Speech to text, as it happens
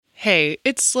Hey,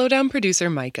 it's Slowdown producer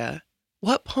Micah.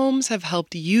 What poems have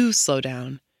helped you slow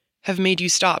down, have made you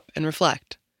stop and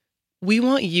reflect? We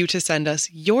want you to send us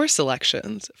your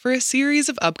selections for a series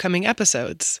of upcoming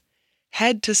episodes.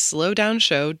 Head to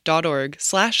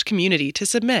slowdownshow.org/community to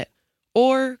submit,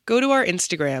 or go to our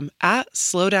Instagram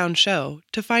 @slowdownshow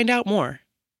to find out more.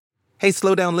 Hey,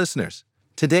 Slowdown listeners.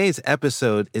 Today's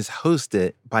episode is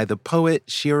hosted by the poet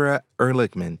Shira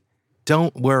Ehrlichman.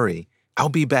 Don't worry, I'll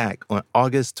be back on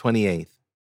August 28th.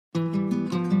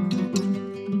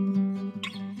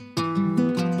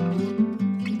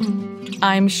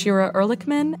 I'm Shira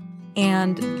Ehrlichman,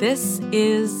 and this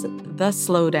is The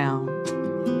Slowdown.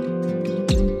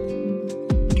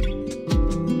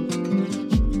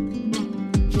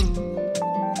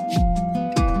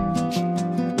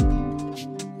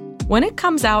 When it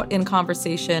comes out in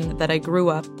conversation that I grew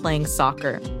up playing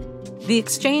soccer, the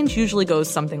exchange usually goes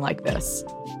something like this.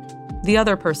 The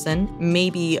other person,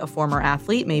 maybe a former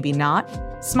athlete, maybe not,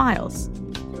 smiles.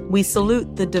 We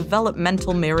salute the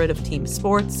developmental merit of team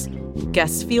sports,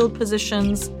 guess field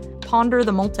positions, ponder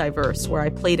the multiverse where I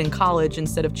played in college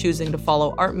instead of choosing to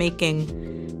follow art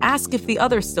making, ask if the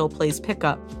other still plays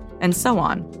pickup, and so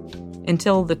on,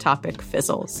 until the topic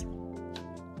fizzles.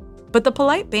 But the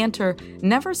polite banter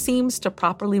never seems to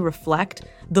properly reflect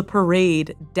the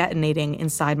parade detonating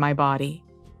inside my body.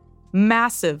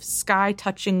 Massive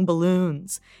sky-touching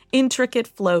balloons, intricate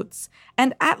floats,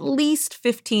 and at least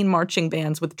 15 marching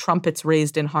bands with trumpets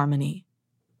raised in harmony.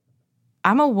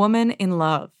 I'm a woman in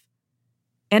love.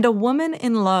 And a woman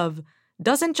in love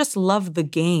doesn't just love the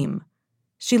game.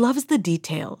 She loves the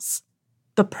details,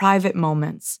 the private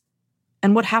moments,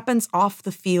 and what happens off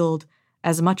the field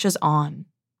as much as on.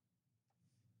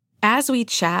 As we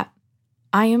chat,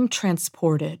 I am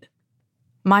transported.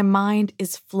 My mind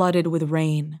is flooded with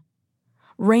rain.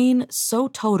 Rain so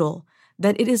total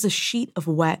that it is a sheet of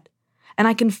wet, and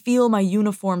I can feel my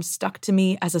uniform stuck to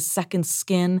me as a second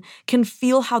skin, can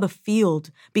feel how the field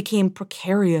became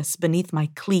precarious beneath my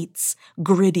cleats,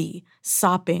 gritty,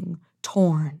 sopping,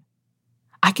 torn.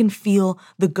 I can feel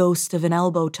the ghost of an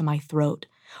elbow to my throat,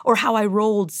 or how I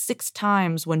rolled 6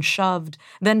 times when shoved,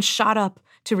 then shot up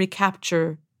to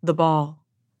recapture the ball,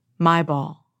 my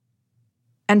ball.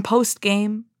 And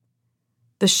post-game,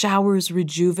 the shower's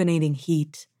rejuvenating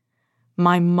heat,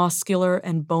 my muscular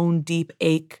and bone-deep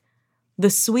ache,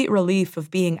 the sweet relief of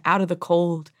being out of the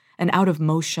cold and out of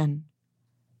motion.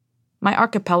 My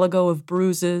archipelago of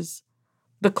bruises,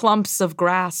 the clumps of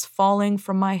grass falling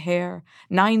from my hair,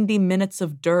 90 minutes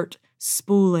of dirt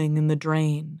spooling in the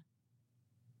drain.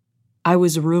 I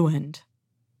was ruined.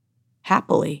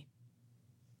 Happily.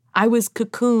 I was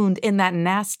cocooned in that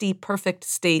nasty, perfect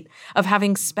state of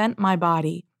having spent my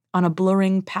body on a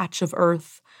blurring patch of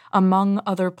earth among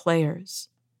other players.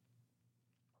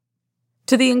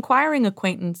 To the inquiring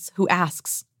acquaintance who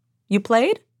asks, "You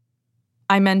played?"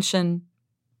 I mention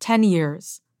 10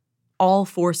 years, all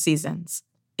 4 seasons,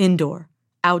 indoor,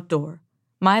 outdoor.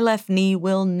 My left knee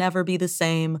will never be the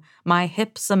same, my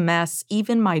hips a mess,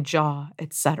 even my jaw,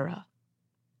 etc.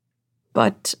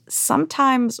 But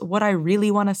sometimes what I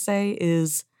really want to say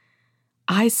is,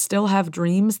 I still have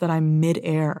dreams that I'm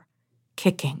mid-air,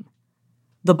 kicking.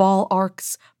 The ball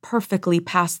arcs perfectly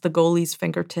past the goalie's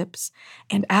fingertips,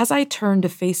 and as I turn to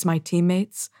face my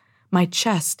teammates, my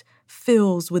chest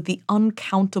fills with the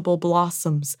uncountable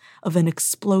blossoms of an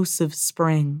explosive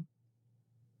spring.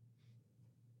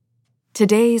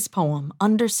 Today's poem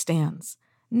understands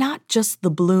not just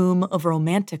the bloom of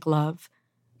romantic love,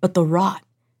 but the rot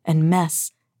and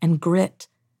mess and grit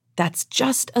that's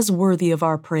just as worthy of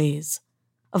our praise,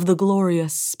 of the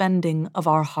glorious spending of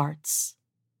our hearts.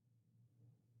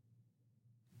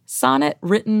 Sonnet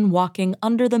written walking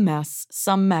under the mess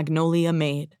some magnolia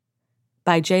made,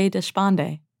 by J.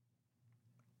 Deshpande.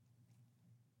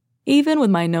 Even with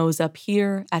my nose up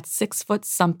here at 6 foot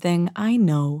something, I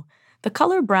know the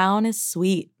color brown is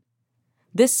sweet.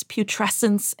 This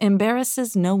putrescence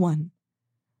embarrasses no one.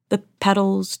 The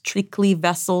petals, treacly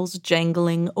vessels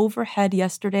jangling overhead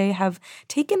yesterday have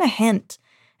taken a hint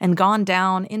and gone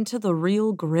down into the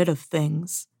real grit of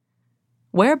things.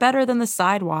 Where better than the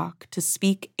sidewalk to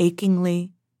speak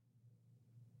achingly?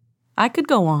 I could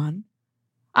go on.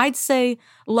 I'd say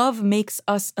love makes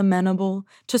us amenable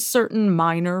to certain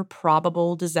minor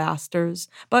probable disasters,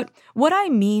 but what I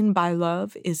mean by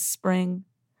love is spring.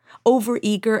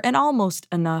 Overeager and almost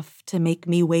enough to make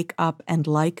me wake up and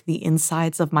like the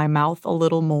insides of my mouth a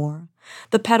little more.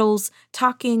 The petals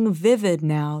talking vivid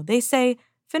now. They say,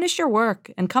 "Finish your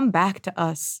work and come back to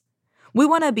us. We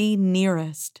want to be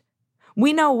nearest.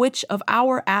 We know which of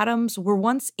our atoms were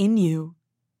once in you.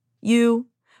 You,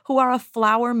 who are a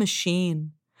flower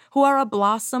machine, who are a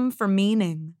blossom for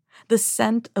meaning, the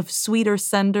scent of sweeter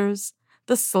senders,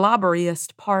 the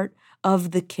slobberiest part of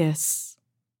the kiss.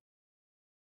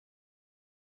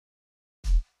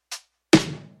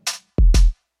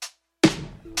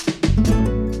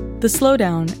 The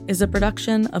Slowdown is a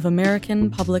production of American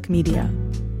Public Media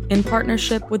in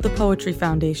partnership with the Poetry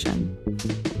Foundation.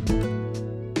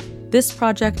 This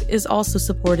project is also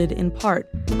supported in part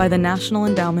by the National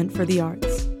Endowment for the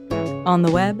Arts, on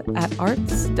the web at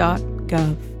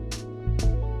arts.gov.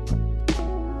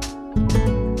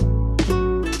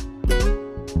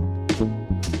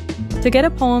 To get a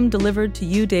poem delivered to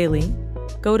you daily,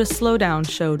 go to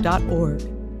slowdownshow.org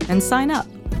and sign up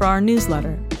for our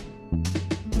newsletter.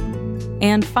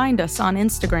 And find us on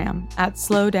Instagram at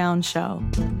slowdownshow.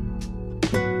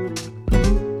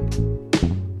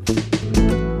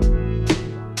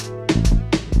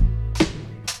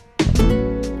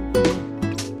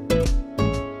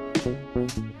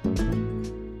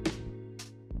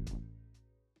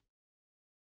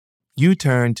 You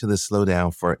turn to the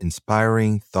Slowdown for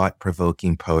inspiring,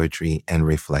 thought-provoking poetry and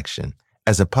reflection.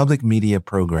 As a public media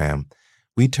program,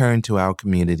 we turn to our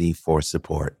community for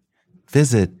support.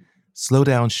 Visit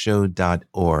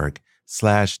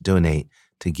slowdownshow.org/donate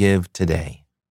to give today.